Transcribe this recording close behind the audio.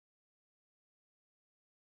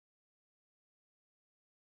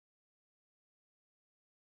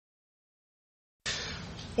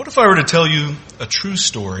What if I were to tell you a true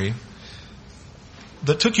story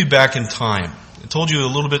that took you back in time? It told you a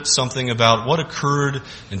little bit something about what occurred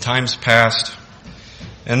in times past,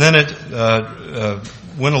 and then it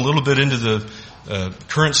went a little bit into the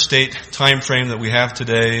current state time frame that we have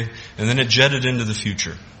today, and then it jetted into the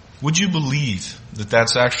future. Would you believe that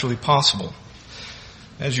that's actually possible?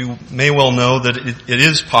 As you may well know, that it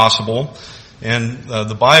is possible, and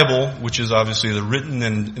the Bible, which is obviously the written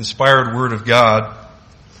and inspired Word of God,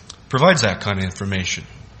 provides that kind of information.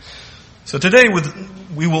 So today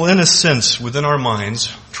we will, in a sense, within our minds,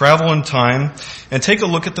 travel in time and take a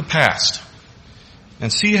look at the past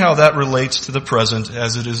and see how that relates to the present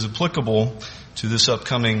as it is applicable to this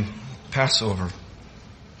upcoming Passover.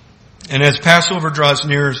 And as Passover draws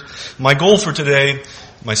near, my goal for today,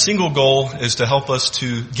 my single goal, is to help us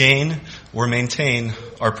to gain or maintain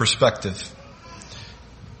our perspective.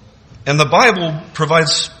 And the Bible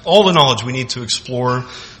provides all the knowledge we need to explore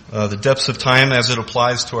the depths of time as it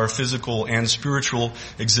applies to our physical and spiritual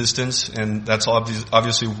existence, and that's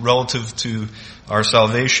obviously relative to our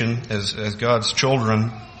salvation as God's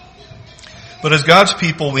children. But as God's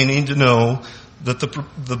people, we need to know that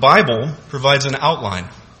the Bible provides an outline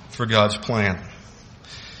for God's plan.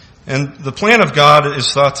 And the plan of God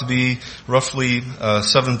is thought to be roughly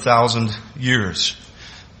 7,000 years.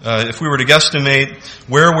 If we were to guesstimate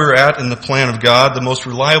where we're at in the plan of God, the most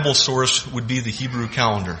reliable source would be the Hebrew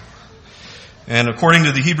calendar. And according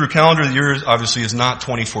to the Hebrew calendar, the year obviously is not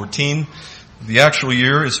 2014. The actual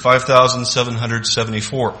year is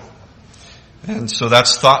 5,774. And so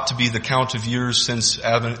that's thought to be the count of years since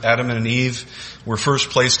Adam and Eve were first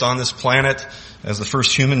placed on this planet as the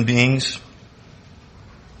first human beings.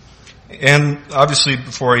 And obviously,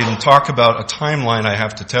 before I even talk about a timeline, I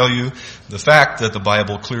have to tell you the fact that the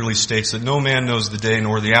Bible clearly states that no man knows the day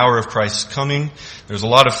nor the hour of Christ's coming. There's a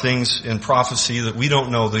lot of things in prophecy that we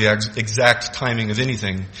don't know the exact timing of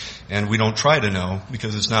anything, and we don't try to know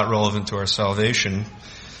because it's not relevant to our salvation.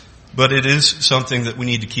 But it is something that we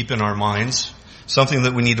need to keep in our minds, something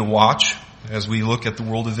that we need to watch as we look at the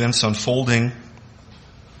world events unfolding.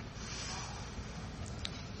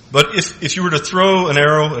 But if you were to throw an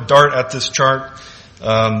arrow, a dart at this chart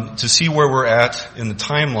to see where we're at in the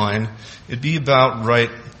timeline, it'd be about right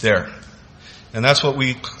there. And that's what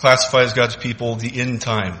we classify as God's people, the end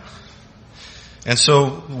time. And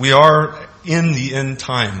so we are in the end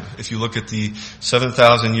time, if you look at the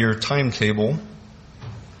 7,000-year timetable.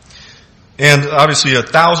 And obviously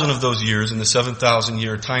 1,000 of those years in the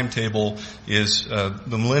 7,000-year timetable is the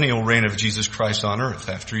millennial reign of Jesus Christ on earth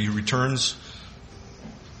after He returns.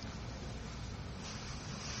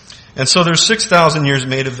 And so there's 6,000 years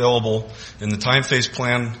made available in the time phase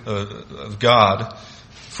plan of God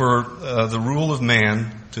for the rule of man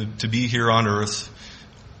to be here on earth,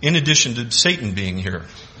 in addition to Satan being here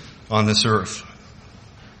on this earth.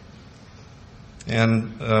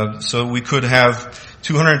 And so we could have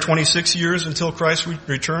 226 years until Christ's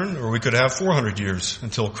return, or we could have 400 years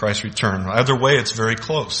until Christ's return. Either way, it's very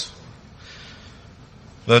close.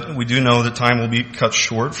 But we do know that time will be cut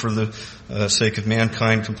short for the sake of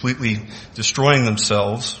mankind completely destroying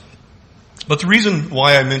themselves. But the reason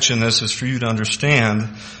why I mention this is for you to understand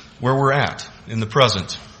where we're at in the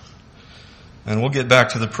present. And we'll get back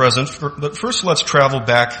to the present. But first, let's travel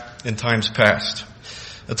back in times past.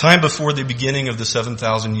 A time before the beginning of the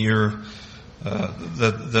 7,000 year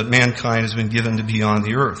that mankind has been given to be on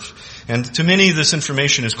the earth. And to many, this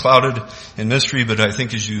information is clouded in mystery, but I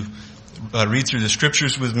think as you read through the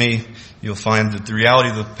scriptures with me, you'll find that the reality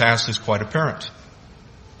of the past is quite apparent.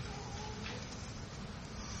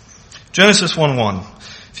 Genesis 1:1.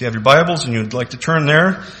 If you have your Bibles and you'd like to turn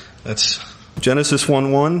there, that's Genesis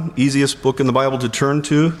 1:1, easiest book in the Bible to turn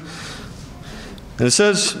to. And it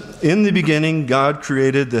says, "In the beginning God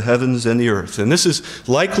created the heavens and the earth." And this is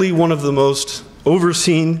likely one of the most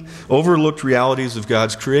overlooked realities of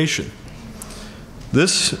God's creation.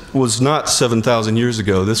 This was not 7,000 years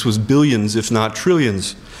ago. This was billions, if not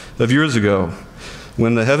trillions, of years ago,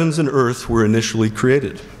 when the heavens and earth were initially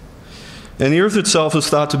created. And the earth itself is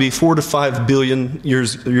thought to be 4 to 5 billion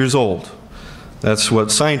years old. That's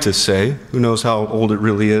what scientists say. Who knows how old it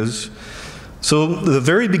really is? So the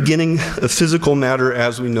very beginning of physical matter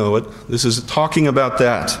as we know it, this is talking about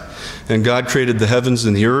that. And God created the heavens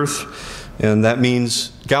and the earth, and that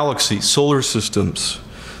means galaxies, solar systems.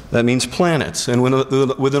 That means planets. And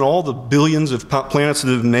within all the billions of planets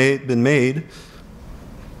that have been made,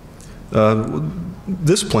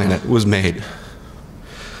 this planet was made.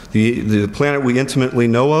 The planet we intimately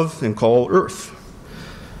know of and call Earth.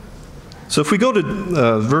 So if we go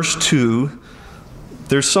to verse 2,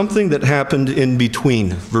 there's something that happened in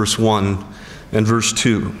between verse 1 and verse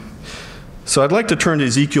 2. So I'd like to turn to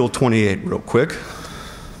Ezekiel 28 real quick.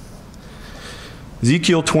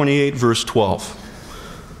 Ezekiel 28, verse 12.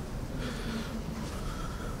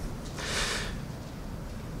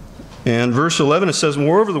 And verse 11, it says,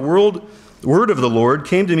 "Moreover, the word of the Lord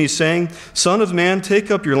came to me, saying, Son of man, take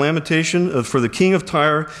up your lamentation for the king of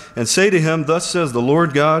Tyre, and say to him, Thus says the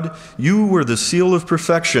Lord God, you were the seal of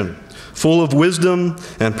perfection, full of wisdom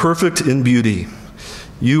and perfect in beauty.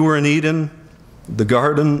 You were in Eden, the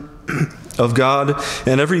garden of God,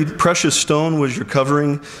 and every precious stone was your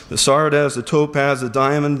covering, the sardius, the topaz, the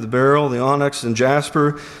diamond, the beryl, the onyx, and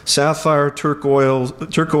jasper, sapphire,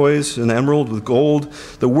 turquoise, and emerald with gold.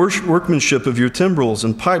 The workmanship of your timbrels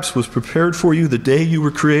and pipes was prepared for you the day you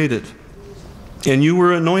were created. And you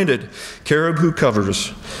were anointed, cherub who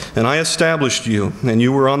covers. And I established you, and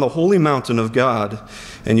you were on the holy mountain of God,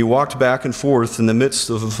 and you walked back and forth in the midst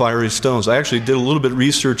of the fiery stones." I actually did a little bit of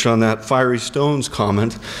research on that fiery stones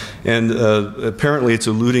comment, and apparently it's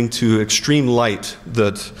alluding to extreme light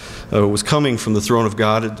that was coming from the throne of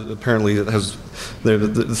God. Apparently it has,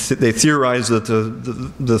 they theorize that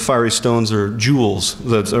the fiery stones are jewels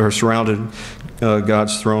that are surrounding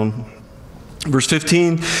God's throne. Verse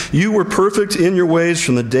 15, "You were perfect in your ways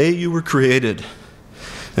from the day you were created,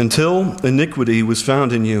 until iniquity was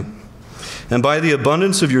found in you. And by the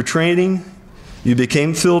abundance of your training, you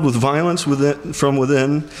became filled with violence from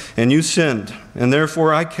within, and you sinned. And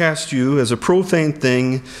therefore I cast you as a profane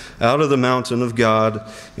thing out of the mountain of God,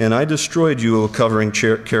 and I destroyed you, O covering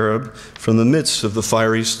cherub, from the midst of the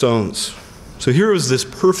fiery stones." So here was this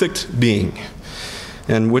perfect being,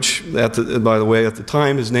 and which, by the way, at the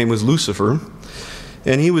time, his name was Lucifer,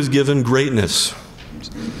 and he was given greatness.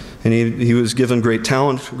 And he was given great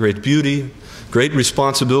talent, great beauty, great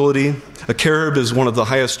responsibility. A cherub is one of the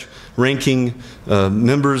highest ranking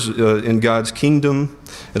members in God's kingdom.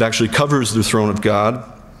 It actually covers the throne of God.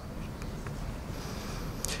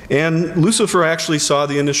 And Lucifer actually saw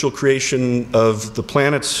the initial creation of the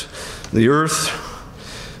planets, the earth.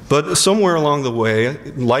 But somewhere along the way,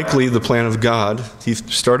 likely the plan of God, he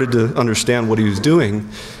started to understand what he was doing,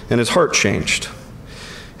 and his heart changed.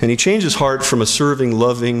 And he changed his heart from a serving,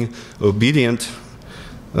 loving, obedient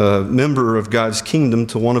member of God's kingdom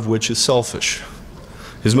to one of which is selfish.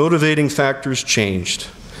 His motivating factors changed,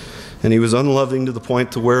 and he was unloving to the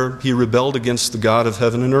point to where he rebelled against the God of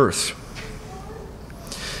heaven and earth.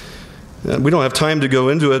 We don't have time to go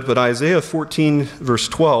into it, but Isaiah 14, verse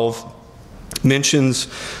 12, mentions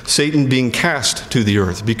Satan being cast to the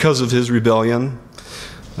earth because of his rebellion.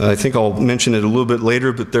 I think I'll mention it a little bit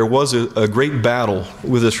later, but there was a great battle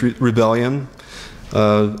with this rebellion.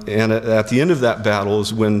 And at the end of that battle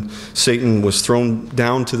is when Satan was thrown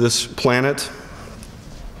down to this planet.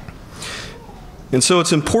 And so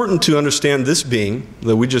it's important to understand this being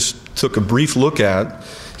that we just took a brief look at.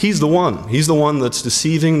 He's the one. He's the one that's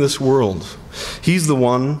deceiving this world. He's the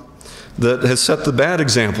one that has set the bad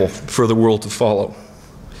example for the world to follow.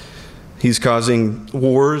 He's causing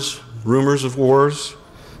wars, rumors of wars,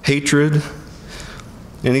 hatred,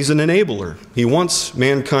 and he's an enabler. He wants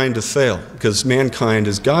mankind to fail because mankind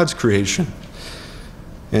is God's creation,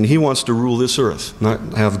 and he wants to rule this earth,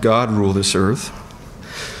 not have God rule this earth.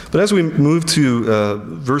 But as we move to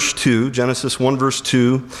verse 2, Genesis 1 verse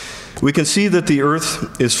 2, we can see that the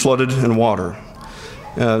earth is flooded in water.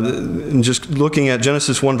 And just looking at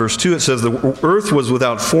Genesis 1 verse 2, it says, "The earth was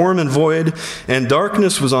without form and void, and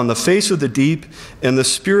darkness was on the face of the deep, and the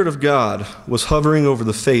Spirit of God was hovering over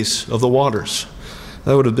the face of the waters."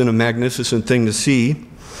 That would have been a magnificent thing to see.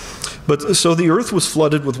 But so the earth was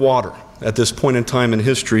flooded with water at this point in time in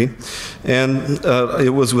history, and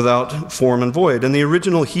it was without form and void. And the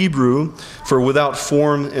original Hebrew for without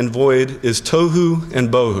form and void is tohu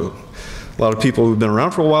and bohu. A lot of people who've been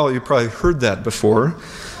around for a while, you've probably heard that before.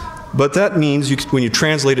 But that means, when you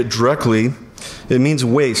translate it directly, it means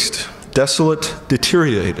waste, desolate,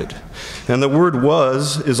 deteriorated. And the word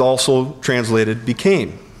was is also translated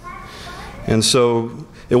became. And so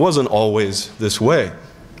it wasn't always this way.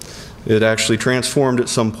 It actually transformed at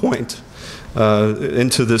some point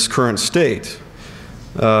into this current state.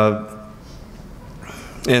 And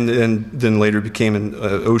then later became an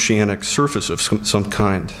oceanic surface of some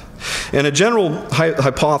kind. And a general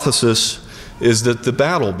hypothesis is that the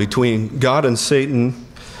battle between God and Satan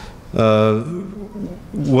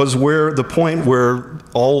was where the point where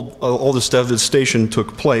all this devastation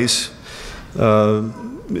took place,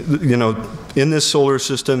 in this solar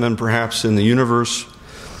system and perhaps in the universe.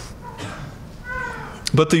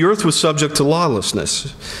 But the earth was subject to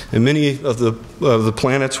lawlessness, and many of the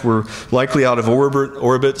planets were likely out of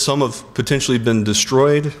orbit. Some have potentially been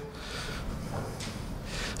destroyed.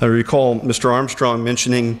 I recall Mr. Armstrong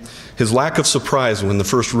mentioning his lack of surprise when the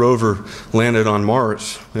first rover landed on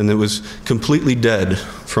Mars, and it was completely dead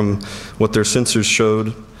from what their sensors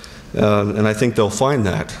showed. And I think they'll find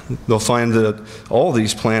that. They'll find that all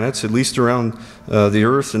these planets, at least around the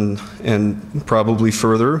Earth and probably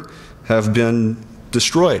further, have been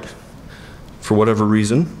destroyed for whatever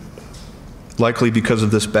reason, likely because of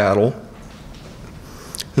this battle.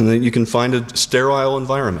 And then you can find a sterile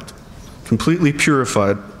environment, completely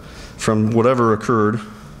purified from whatever occurred.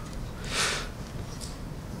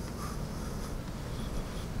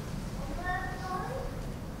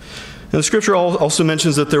 And the scripture also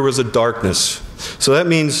mentions that there was a darkness. So that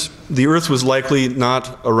means the earth was likely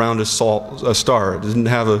not around a star. It didn't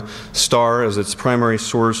have a star as its primary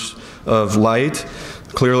source of light.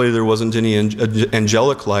 Clearly there wasn't any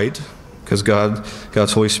angelic light, because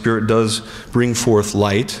God's Holy Spirit does bring forth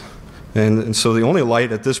light. And so the only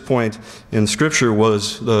light at this point in Scripture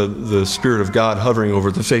was the Spirit of God hovering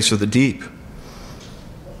over the face of the deep.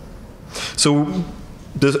 So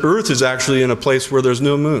the earth is actually in a place where there's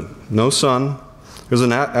no moon, no sun. There's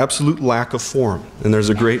an absolute lack of form, and there's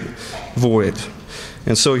a great void.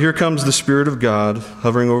 And so here comes the Spirit of God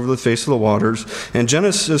hovering over the face of the waters. And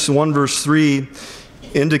Genesis 1 verse 3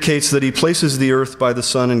 indicates that he places the earth by the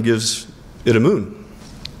sun and gives it a moon.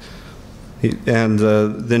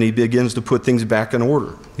 Then he begins to put things back in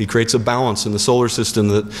order. He creates a balance in the solar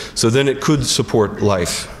system so then it could support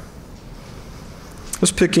life.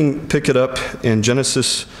 Let's pick it up in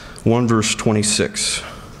Genesis 1 verse 26.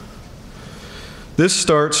 This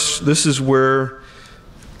is where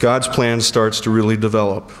God's plan starts to really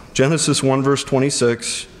develop. Genesis 1 verse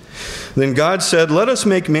 26. Then God said, "Let us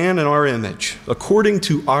make man in our image, according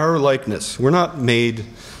to our likeness." We're not made,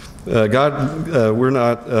 God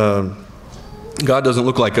doesn't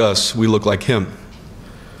look like us, we look like Him.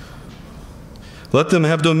 "Let them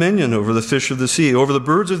have dominion over the fish of the sea, over the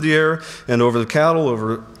birds of the air, and over the cattle,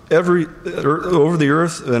 over the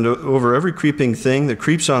earth, and over every creeping thing that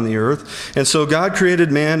creeps on the earth." And so God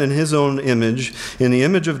created man in His own image. In the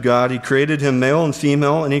image of God, He created him male and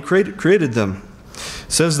female, and He created them.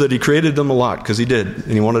 It says that He created them a lot, because He did,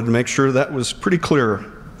 and He wanted to make sure that was pretty clear.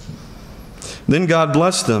 Then God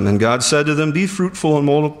blessed them, and God said to them, "Be fruitful and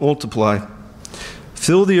multiply.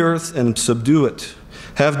 Fill the earth and subdue it.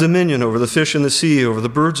 Have dominion over the fish in the sea, over the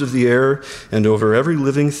birds of the air, and over every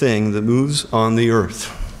living thing that moves on the earth."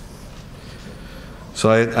 So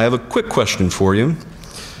I have a quick question for you.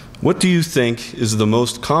 What do you think is the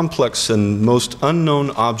most complex and most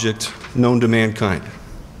unknown object known to mankind?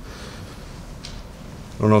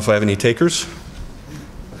 I don't know if I have any takers.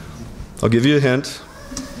 I'll give you a hint.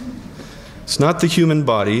 It's not the human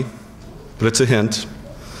body, but it's a hint.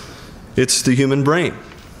 It's the human brain.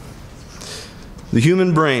 The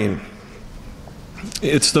human brain.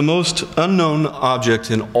 It's the most unknown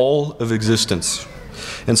object in all of existence.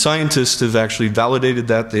 And scientists have actually validated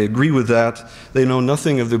that. They agree with that. They know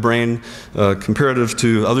nothing of the brain comparative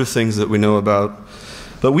to other things that we know about.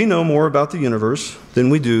 But we know more about the universe than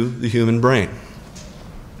we do the human brain.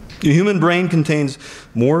 The human brain contains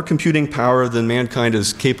more computing power than mankind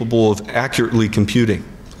is capable of accurately computing.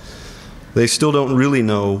 They still don't really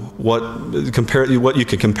know what you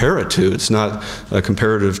could compare it to. It's not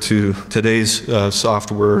comparative to today's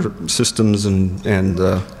software systems and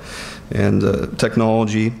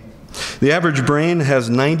technology. The average brain has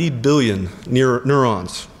 90 billion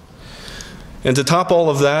neurons. And to top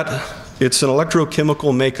all of that, it's an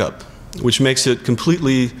electrochemical makeup, which makes it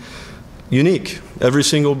completely unique, every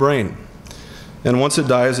single brain. And once it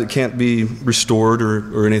dies, it can't be restored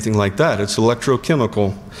or anything like that. It's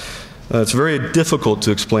electrochemical. It's very difficult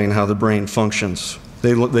to explain how the brain functions.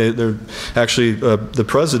 The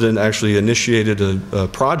president actually initiated a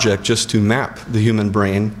project just to map the human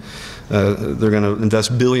brain. They're going to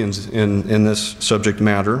invest billions in this subject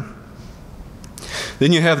matter.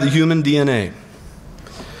 Then you have the human DNA.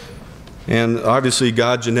 And obviously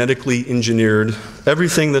God genetically engineered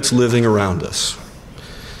everything that's living around us.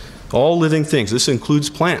 All living things. This includes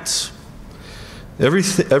plants.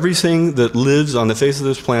 Everything that lives on the face of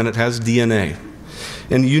this planet has DNA.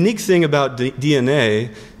 And the unique thing about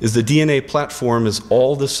DNA is the DNA platform is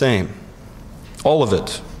all the same. All of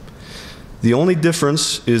it. The only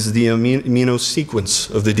difference is the amino sequence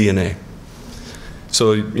of the DNA.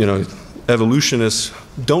 So, evolutionists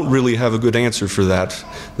don't really have a good answer for that.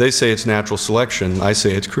 They say it's natural selection. I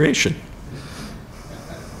say it's creation.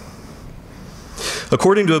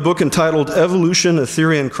 According to a book entitled Evolution, a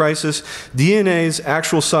Theory in Crisis, DNA's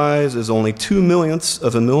actual size is only 2/millionths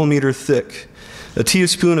of a millimeter thick. A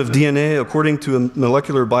teaspoon of DNA, according to a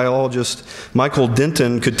molecular biologist, Michael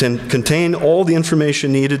Denton, could contain all the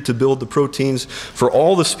information needed to build the proteins for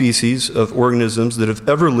all the species of organisms that have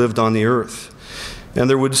ever lived on the earth. And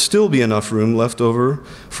there would still be enough room left over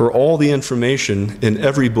for all the information in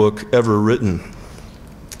every book ever written.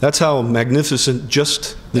 That's how magnificent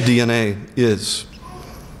just the DNA is.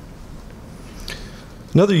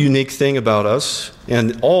 Another unique thing about us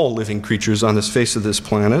and all living creatures on the face of this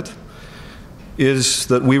planet is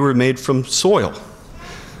that we were made from soil.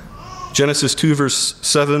 Genesis 2 verse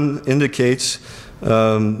 7 indicates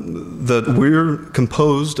that we're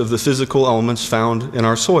composed of the physical elements found in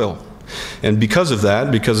our soil. And because of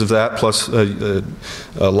that plus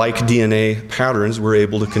like DNA patterns, we're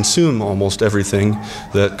able to consume almost everything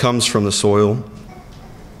that comes from the soil.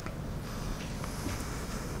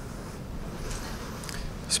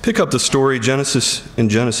 Let's pick up the story in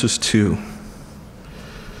Genesis 2.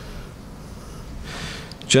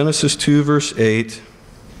 Genesis 2, verse 8.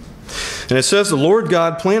 And it says, "The Lord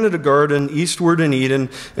God planted a garden eastward in Eden,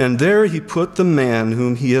 and there he put the man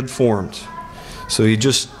whom he had formed." So he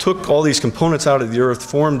just took all these components out of the earth,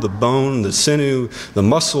 formed the bone, the sinew, the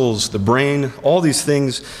muscles, the brain, all these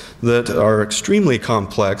things that are extremely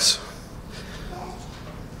complex.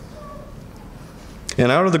 And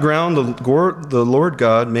out of the ground the Lord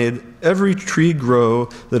God made every tree grow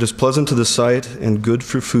that is pleasant to the sight and good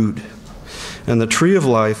for food. And the tree of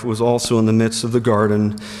life was also in the midst of the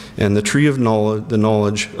garden, and the tree of knowledge, the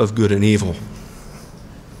knowledge of good and evil.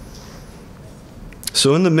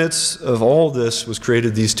 So in the midst of all this was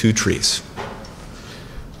created these two trees.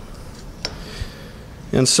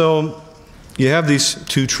 And so you have these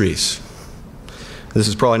two trees. This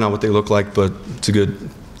is probably not what they look like, but it's a good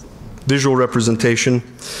visual representation.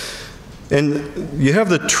 And you have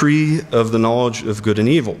the tree of the knowledge of good and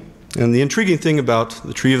evil. And the intriguing thing about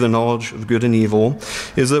the tree of the knowledge of good and evil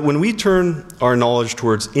is that when we turn our knowledge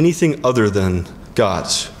towards anything other than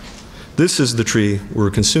God's, this is the tree we're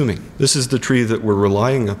consuming. This is the tree that we're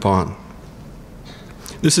relying upon.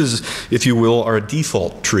 This is, if you will, our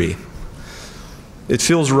default tree. It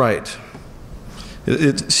feels right.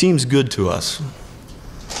 It seems good to us.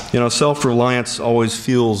 You know, self-reliance always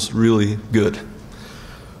feels really good.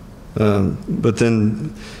 But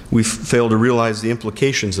then we fail to realize the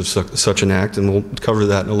implications of such an act, and we'll cover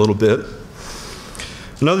that in a little bit.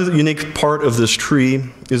 Another unique part of this tree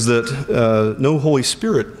is that no Holy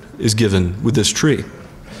Spirit is given with this tree.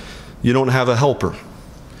 You don't have a helper.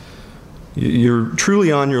 You're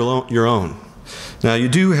truly on your own. Now, you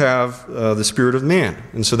do have the spirit of man,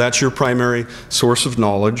 and so that's your primary source of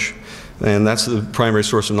knowledge, and that's the primary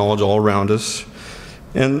source of knowledge all around us.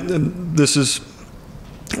 And this is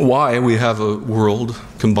why we have a world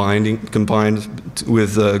combined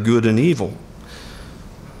with good and evil.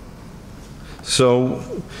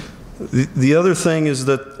 So the other thing is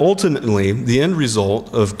that ultimately the end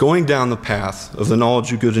result of going down the path of the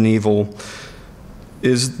knowledge of good and evil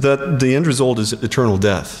is that the end result is eternal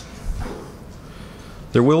death.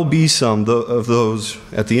 There will be some of those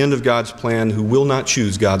at the end of God's plan who will not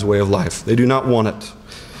choose God's way of life. They do not want it.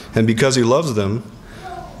 And because he loves them,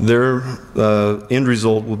 their end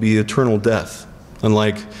result will be eternal death.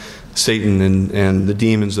 Unlike Satan and the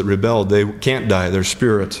demons that rebelled, they can't die, they're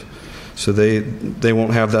spirit. So they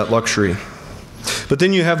won't have that luxury. But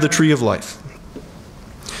then you have the tree of life.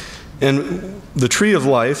 And the tree of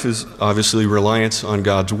life is obviously reliance on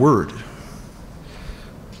God's word.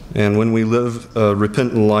 And when we live a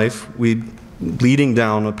repentant life, leading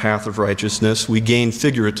down a path of righteousness, we gain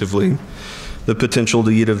figuratively the potential to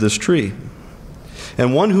eat of this tree.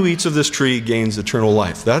 And one who eats of this tree gains eternal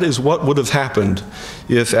life. That is what would have happened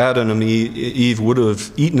if Adam and Eve would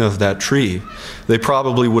have eaten of that tree. They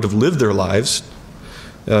probably would have lived their lives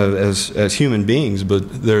as human beings,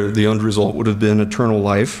 but the end result would have been eternal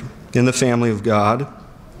life in the family of God.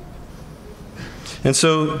 And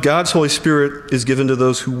so God's Holy Spirit is given to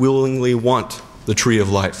those who willingly want the tree of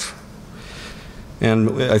life.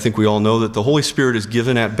 And I think we all know that the Holy Spirit is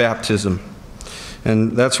given at baptism.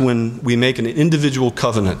 And that's when we make an individual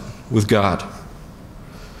covenant with God.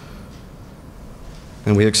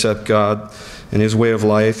 And we accept God and his way of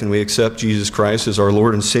life, and we accept Jesus Christ as our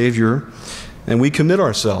Lord and Savior. And we commit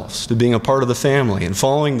ourselves to being a part of the family and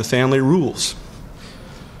following the family rules.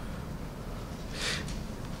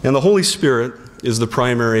 And the Holy Spirit is the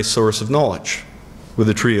primary source of knowledge with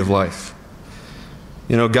the tree of life.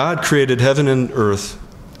 You know, God created heaven and earth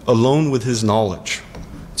alone with his knowledge.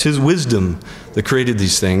 It's his wisdom that created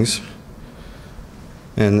these things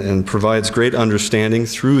and provides great understanding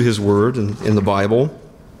through his word in the Bible.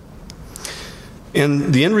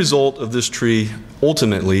 And the end result of this tree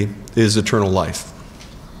ultimately is eternal life.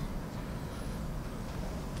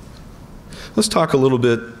 Let's talk a little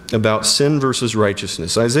bit about sin versus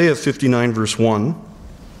righteousness. Isaiah 59 verse 1.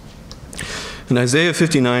 In Isaiah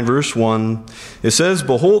 59 verse 1, it says,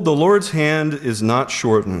 "Behold, the Lord's hand is not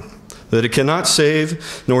shortened, that it cannot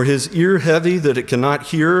save, nor his ear heavy, that it cannot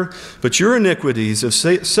hear. But your iniquities have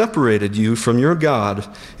separated you from your God,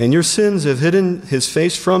 and your sins have hidden his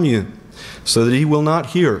face from you, so that he will not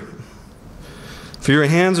hear. For your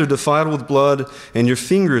hands are defiled with blood, and your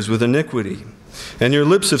fingers with iniquity. And your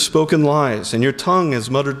lips have spoken lies, and your tongue has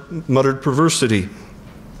muttered perversity.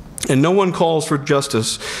 And no one calls for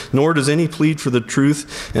justice, nor does any plead for the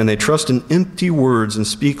truth, and they trust in empty words and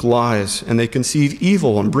speak lies, and they conceive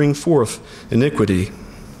evil and bring forth iniquity."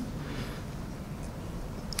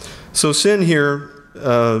 So sin here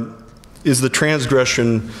is the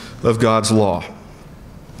transgression of God's law.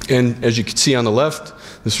 And as you can see on the left,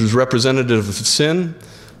 this is representative of sin.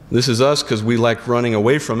 This is us because we like running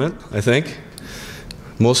away from it, I think.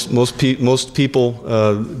 Most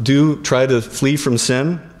people do try to flee from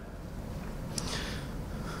sin.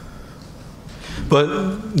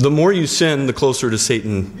 But the more you sin, the closer to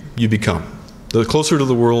Satan you become. The closer to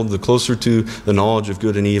the world, the closer to the knowledge of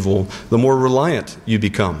good and evil, the more reliant you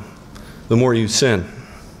become, the more you sin.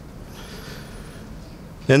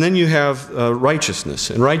 And then you have righteousness.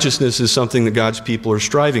 And righteousness is something that God's people are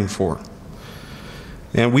striving for.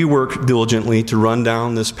 And we work diligently to run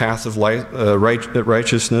down this path of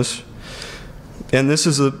righteousness. And this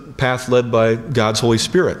is a path led by God's Holy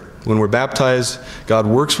Spirit. When we're baptized, God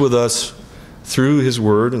works with us through his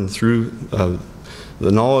word and through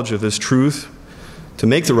the knowledge of his truth to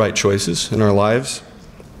make the right choices in our lives.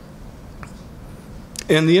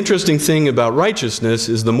 And the interesting thing about righteousness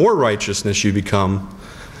is the more righteousness you become,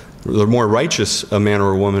 the more righteous a man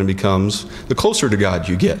or a woman becomes, the closer to God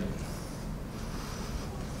you get.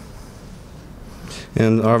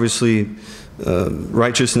 And obviously,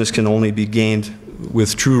 righteousness can only be gained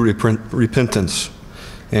with true repentance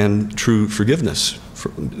and true forgiveness.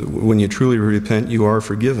 When you truly repent, you are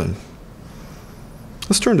forgiven.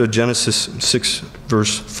 Let's turn to Genesis 6,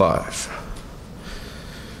 verse 5.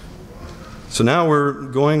 So now we're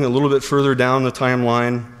going a little bit further down the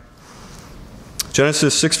timeline.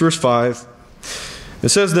 Genesis 6, verse 5. It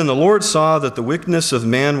says, "Then the Lord saw that the wickedness of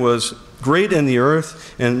man was great in the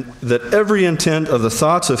earth, and that every intent of the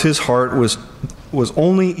thoughts of his heart was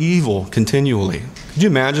only evil continually." Could you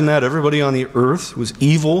imagine that? Everybody on the earth was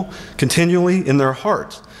evil continually in their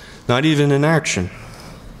heart, not even in action.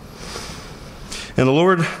 "And the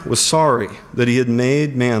Lord was sorry that he had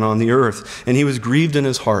made man on the earth, and he was grieved in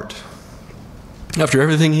his heart." After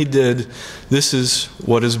everything he did, this is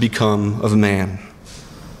what has become of man.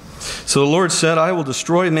 "So the Lord said, I will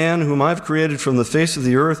destroy man whom I've created from the face of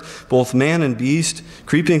the earth, both man and beast,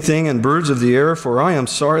 creeping thing and birds of the air, for I am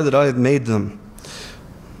sorry that I have made them."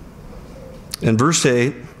 And verse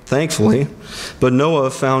 8, thankfully, "But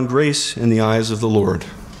Noah found grace in the eyes of the Lord."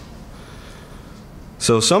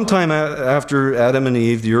 So sometime after Adam and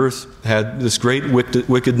Eve, the earth had this great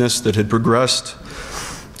wickedness that had progressed.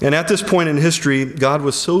 And at this point in history, God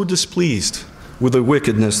was so displeased with the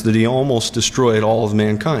wickedness that he almost destroyed all of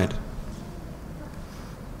mankind.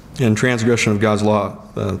 And transgression of God's law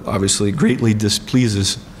obviously greatly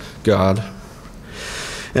displeases God.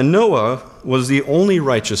 And Noah was the only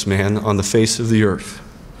righteous man on the face of the earth.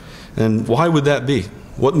 And why would that be?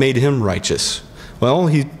 What made him righteous? Well,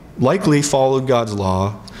 he likely followed God's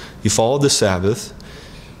law. He followed the Sabbath.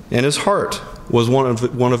 And his heart was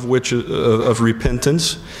one of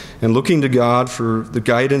repentance and looking to God for the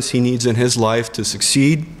guidance he needs in his life to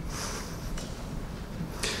succeed.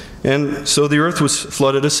 And so the earth was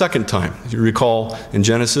flooded a second time. If you recall in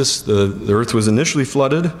Genesis, the earth was initially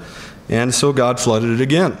flooded, and so God flooded it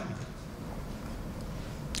again.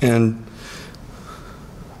 And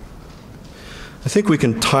I think we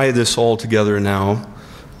can tie this all together now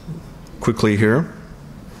quickly here.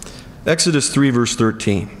 Exodus 3, verse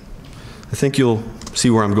 13. I think you'll see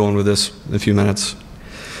where I'm going with this in a few minutes.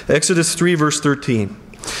 Exodus 3, verse 13.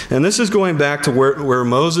 And this is going back to where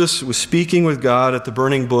Moses was speaking with God at the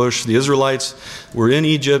burning bush. The Israelites were in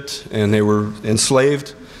Egypt, and they were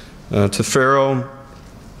enslaved to Pharaoh.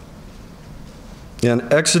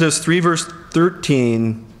 In Exodus 3, verse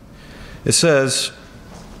 13, it says,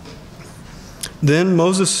 "Then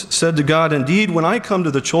Moses said to God, Indeed, when I come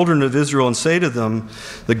to the children of Israel and say to them,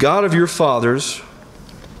 the God of your fathers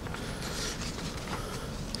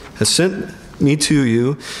has sent me to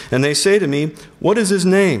you, and they say to me, What is his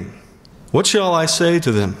name? What shall I say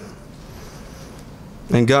to them?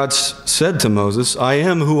 And God said to Moses, I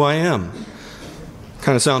am who I am.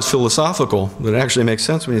 Kind of sounds philosophical, but it actually makes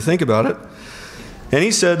sense when you think about it. And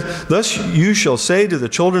he said, "Thus you shall say to the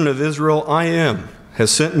children of Israel, I am, has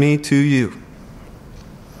sent me to you."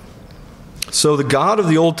 So the God of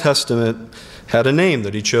the Old Testament had a name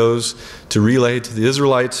that he chose to relay to the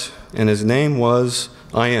Israelites, and his name was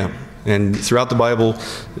I am. And throughout the Bible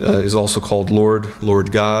is also called Lord,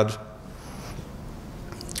 Lord God.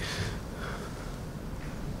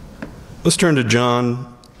 Let's turn to John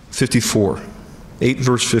 54, 8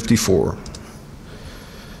 verse 54.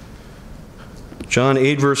 John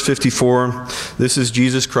 8 verse 54, this is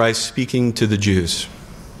Jesus Christ speaking to the Jews.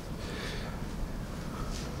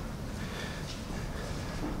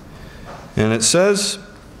 And it says,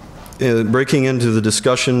 breaking into the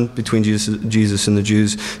discussion between Jesus and the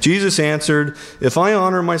Jews, Jesus answered, "If I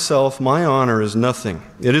honor myself, my honor is nothing.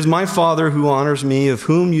 It is my Father who honors me, of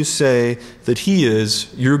whom you say that he is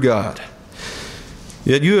your God.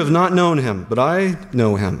 Yet you have not known him, but I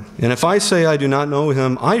know him. And if I say I do not know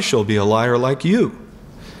him, I shall be a liar like you.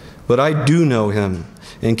 But I do know him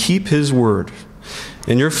and keep his word.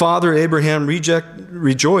 And your father Abraham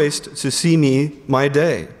rejoiced to see me my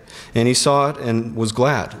day. And he saw it and was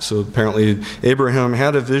glad." So apparently Abraham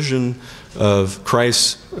had a vision of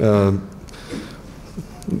Christ's,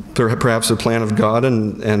 perhaps a plan of God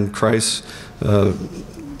and Christ's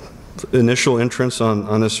initial entrance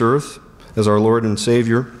on this earth as our Lord and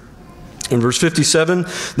Savior. In verse 57,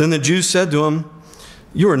 then the Jews said to him,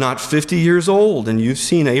 "You are not 50 years old, and you've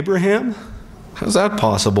seen Abraham? How's that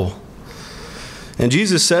possible?" And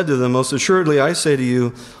Jesus said to them, "Most assuredly I say to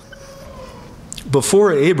you,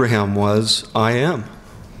 before Abraham was, I am."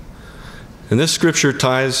 And this scripture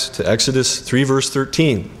ties to Exodus 3 verse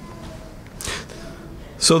 13.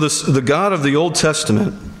 So the God of the Old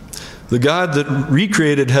Testament, the God that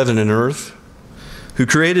recreated heaven and earth, who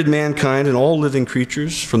created mankind and all living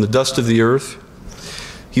creatures from the dust of the earth,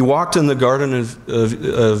 he walked in the Garden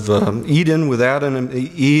of Eden with Adam and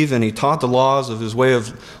Eve, and he taught the laws of his way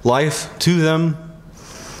of life to them.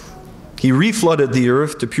 He reflooded the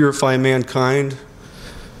earth to purify mankind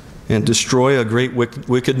and destroy a great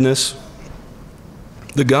wickedness.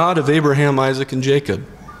 The God of Abraham, Isaac, and Jacob.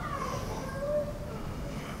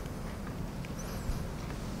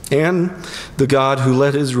 And the God who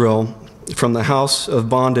led Israel from the house of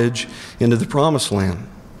bondage into the promised land.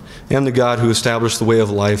 And the God who established the way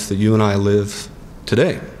of life that you and I live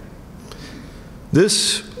today.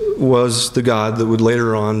 This was the God that would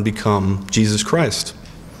later on become Jesus Christ.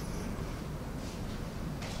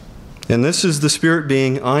 And this is the Spirit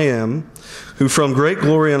being I am, who from great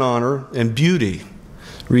glory and honor and beauty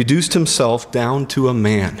reduced himself down to a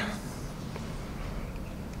man.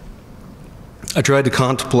 I tried to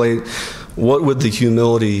contemplate what would the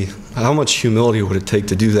humility, how much humility would it take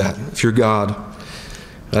to do that if you're God?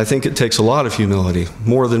 And I think it takes a lot of humility,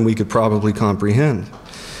 more than we could probably comprehend.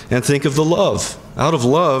 And think of the love. Out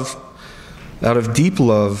of deep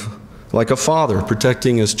love, like a father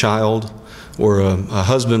protecting his child, or a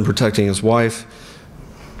husband protecting his wife,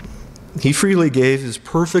 he freely gave his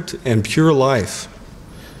perfect and pure life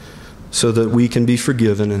so that we can be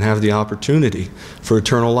forgiven and have the opportunity for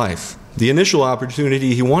eternal life. The initial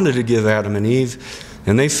opportunity he wanted to give Adam and Eve,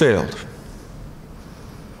 and they failed.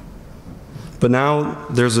 But now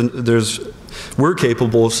we're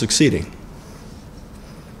capable of succeeding.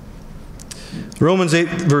 Romans 8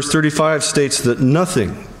 verse 35 states that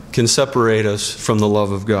nothing can separate us from the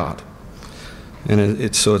love of God.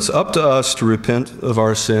 And so it's up to us to repent of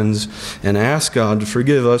our sins and ask God to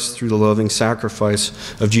forgive us through the loving sacrifice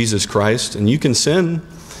of Jesus Christ. And you can sin.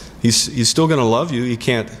 He's still going to love you. He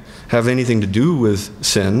can't have anything to do with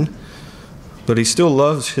sin, but he still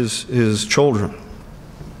loves his children.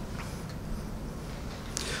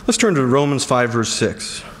 Let's turn to Romans 5 verse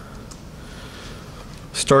 6.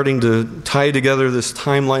 Starting to tie together this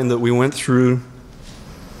timeline that we went through.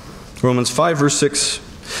 Romans 5 verse 6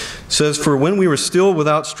 says, "For when we were still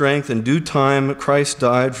without strength, in due time Christ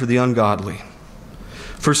died for the ungodly.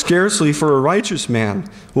 For scarcely for a righteous man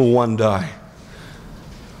will one die."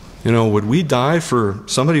 You know, would we die for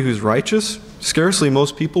somebody who's righteous? Scarcely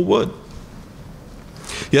most people would.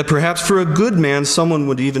 Yet perhaps for a good man, someone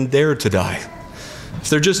would even dare to die. If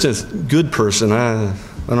they're just a good person, I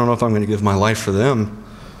don't know if I'm going to give my life for them.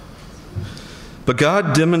 But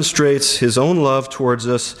God demonstrates his own love towards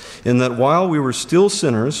us in that while we were still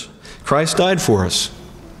sinners, Christ died for us.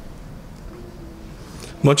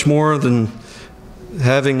 Much more than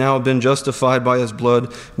having now been justified by his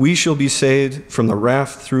blood, we shall be saved from the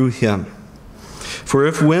wrath through him. For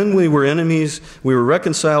if when we were enemies, we were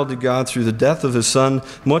reconciled to God through the death of his Son,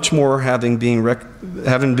 much more having been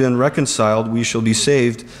reconciled, we shall be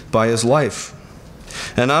saved by his life.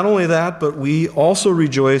 And not only that, but we also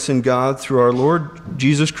rejoice in God through our Lord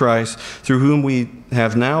Jesus Christ, through whom we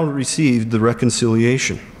have now received the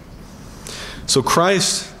reconciliation. So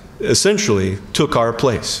Christ essentially took our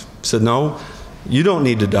place. Said, no, you don't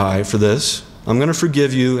need to die for this. I'm going to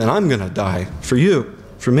forgive you, and I'm going to die for you,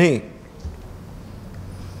 for me.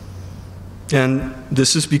 And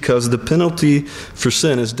this is because the penalty for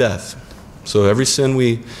sin is death. So every sin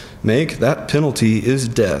we make, that penalty is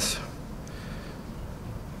death.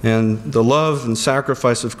 And the love and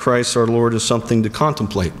sacrifice of Christ our Lord is something to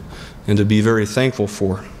contemplate and to be very thankful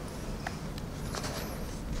for.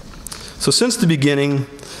 So since the beginning,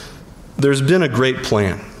 there's been a great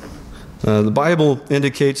plan. The Bible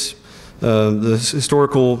indicates the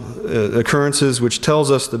historical occurrences, which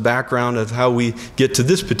tells us the background of how we get to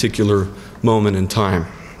this particular moment in time.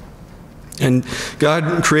 And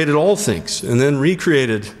God created all things and then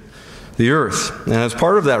recreated the earth. And as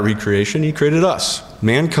part of that recreation, He created us,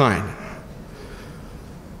 mankind.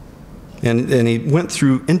 And He went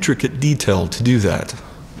through intricate detail to do that.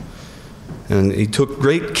 And He took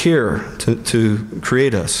great care to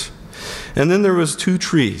create us. And then there was 2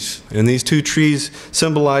 trees. And these 2 trees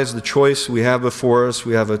symbolize the choice we have before us.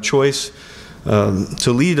 We have a choice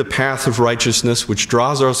to lead a path of righteousness which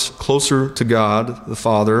draws us closer to God, the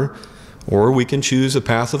Father, or we can choose a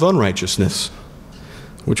path of unrighteousness,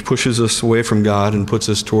 which pushes us away from God and puts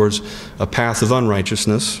us towards a path of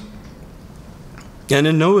unrighteousness. And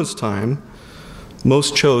in Noah's time,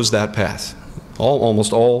 most chose that path.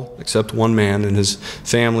 Almost all, except one man and his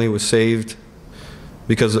family, was saved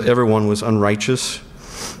because everyone was unrighteous.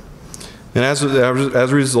 And as a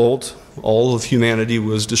result, all of humanity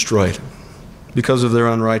was destroyed because of their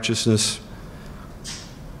unrighteousness.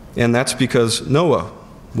 And that's because Noah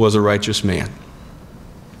was a righteous man.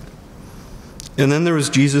 And then there was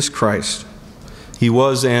Jesus Christ. He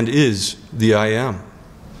was and is the I Am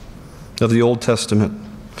of the Old Testament.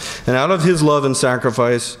 And out of His love and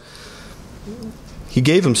sacrifice, He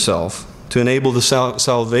gave Himself to enable the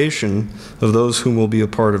salvation of those whom will be a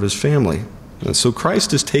part of His family. And so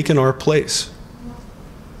Christ has taken our place.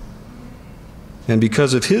 And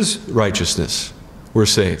because of His righteousness, we're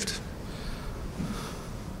saved.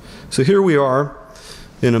 So here we are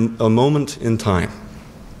in a moment in time.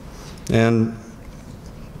 And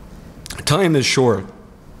time is short.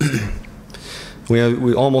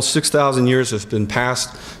 We almost 6,000 years have been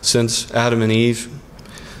passed since Adam and Eve.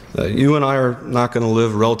 You and I are not going to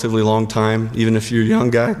live a relatively long time, even if you're a young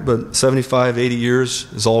guy, but 75, 80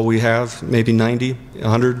 years is all we have, maybe 90,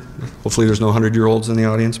 100. Hopefully there's no 100-year-olds in the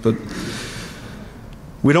audience, but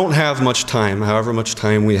we don't have much time, however much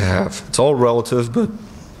time we have. It's all relative, but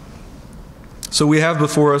so we have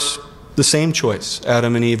before us the same choice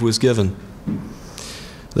Adam and Eve was given.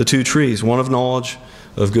 The 2 trees, one of knowledge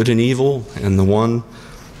of good and evil, and the one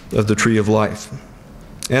of the tree of life.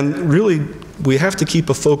 And really, we have to keep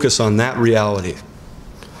a focus on that reality.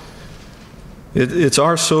 It's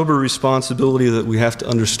our sober responsibility that we have to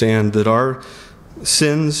understand that our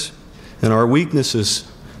sins and our weaknesses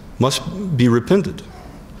must be repented.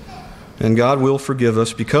 And God will forgive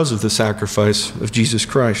us because of the sacrifice of Jesus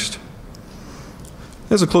Christ.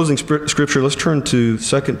 As a closing scripture, let's turn to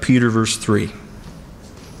 2 Peter verse 3.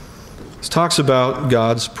 This talks about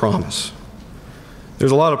God's promise.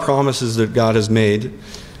 There's a lot of promises that God has made,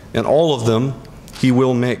 and all of them He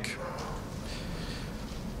will make.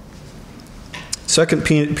 2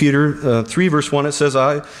 Peter 3 verse 1, it says,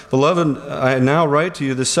 Beloved, I now write to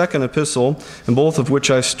you the second epistle, in both of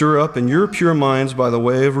which I stir up in your pure minds by the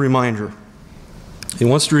way of reminder. He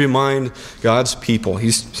wants to remind God's people.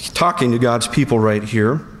 He's talking to God's people right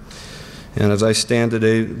here. And as I stand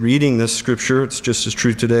today reading this scripture, it's just as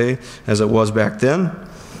true today as it was back then.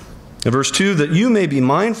 In verse 2, that you may be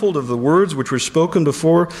mindful of the words which were spoken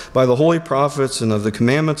before by the holy prophets and of the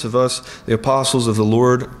commandments of us, the apostles of the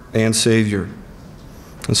Lord and Savior.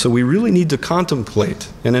 And so we really need to contemplate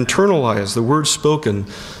and internalize the words spoken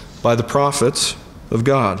by the prophets of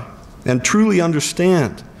God and truly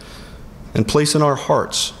understand and place in our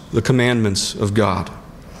hearts the commandments of God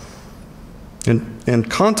and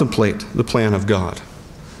contemplate the plan of God.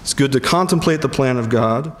 It's good to contemplate the plan of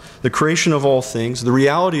God, the creation of all things, the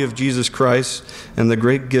reality of Jesus Christ, and the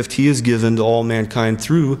great gift He has given to all mankind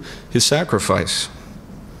through His sacrifice.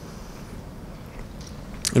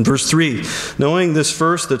 In verse 3, knowing this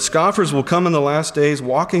first, that scoffers will come in the last days,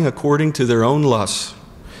 walking according to their own lusts.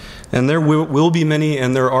 And there will be many,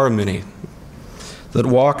 and there are many, that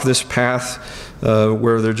walk this path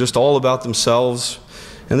where they're just all about themselves,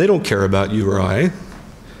 and they don't care about you or I.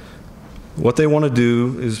 What they want to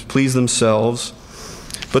do is please themselves.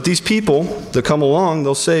 But these people that come along,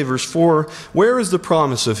 they'll say, verse 4, where is the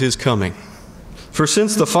promise of his coming? For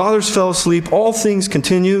since the fathers fell asleep, all things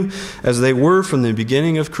continue as they were from the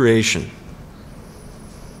beginning of creation.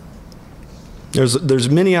 There's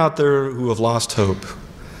many out there who have lost hope.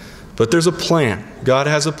 But there's a plan. God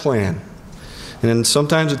has a plan. And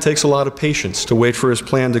sometimes it takes a lot of patience to wait for his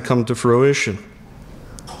plan to come to fruition.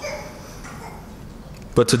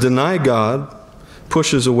 But to deny God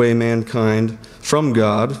pushes away mankind from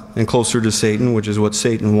God and closer to Satan, which is what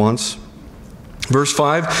Satan wants. Verse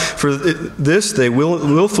 5, for this they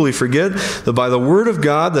willfully forget that by the word of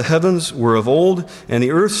God the heavens were of old, and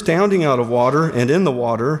the earth standing out of water and in the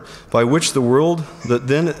water, by which the world that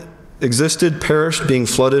then existed perished, being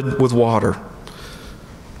flooded with water.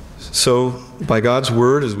 So, by God's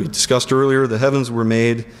word, as we discussed earlier, the heavens were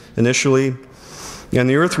made initially, and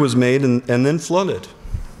the earth was made and then flooded,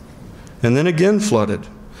 and then again flooded.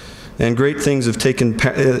 And great things have taken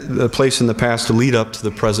place in the past to lead up to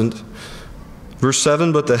the present. Verse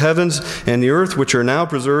 7, but the heavens and the earth, which are now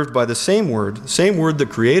preserved by the same word that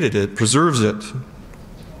created it, preserves it,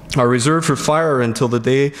 are reserved for fire until the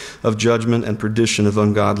day of judgment and perdition of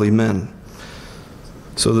ungodly men.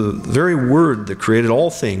 So the very word that created all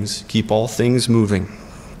things keep all things moving.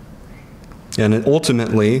 And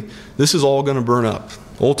ultimately, this is all going to burn up,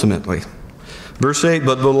 ultimately. Verse 8,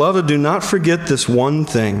 but beloved, do not forget this one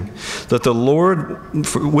thing, that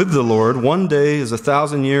with the Lord, one day is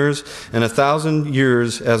 1,000 years, and 1,000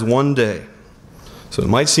 years as one day. So it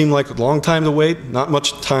might seem like a long time to wait, not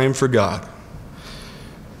much time for God.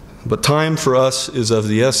 But time for us is of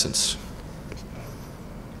the essence.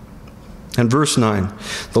 And verse 9,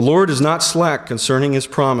 the Lord is not slack concerning his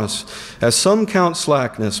promise, as some count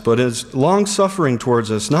slackness, but is long-suffering towards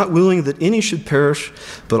us, not willing that any should perish,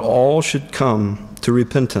 but all should come to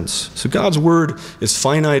repentance. So God's word is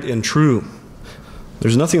finite and true.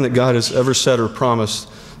 There's nothing that God has ever said or promised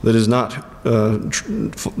that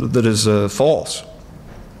is false.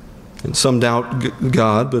 And some doubt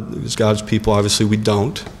God, but as God's people, obviously we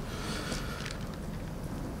don't.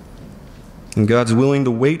 And God's willing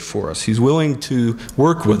to wait for us. He's willing to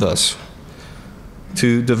work with us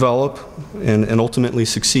to develop and ultimately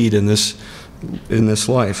succeed in this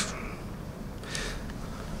life.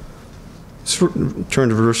 Let's turn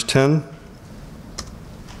to verse 10.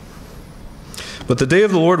 But the day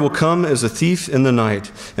of the Lord will come as a thief in the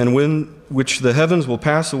night, and which the heavens will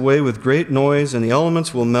pass away with great noise, and the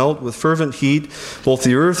elements will melt with fervent heat. Both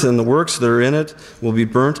the earth and the works that are in it will be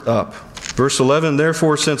burnt up. Verse 11,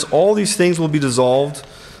 therefore, since all these things will be dissolved,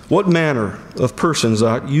 what manner of persons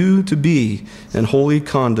ought you to be in holy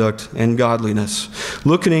conduct and godliness,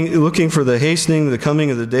 looking for the hastening, the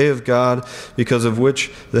coming of the day of God, because of which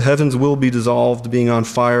the heavens will be dissolved, being on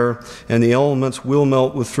fire, and the elements will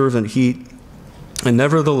melt with fervent heat. And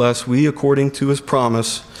nevertheless, we, according to his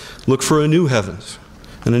promise, look for a new heavens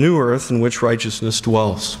and a new earth in which righteousness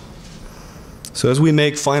dwells. So as we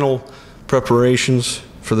make final preparations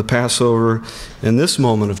for the Passover in this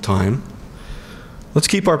moment of time, let's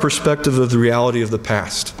keep our perspective of the reality of the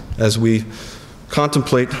past as we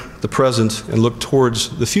contemplate the present and look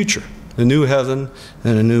towards the future, a new heaven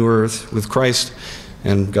and a new earth with Christ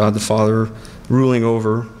and God the Father ruling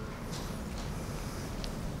over.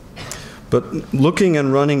 But looking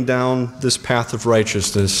and running down this path of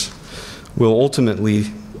righteousness will ultimately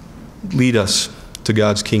lead us to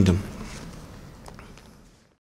God's kingdom.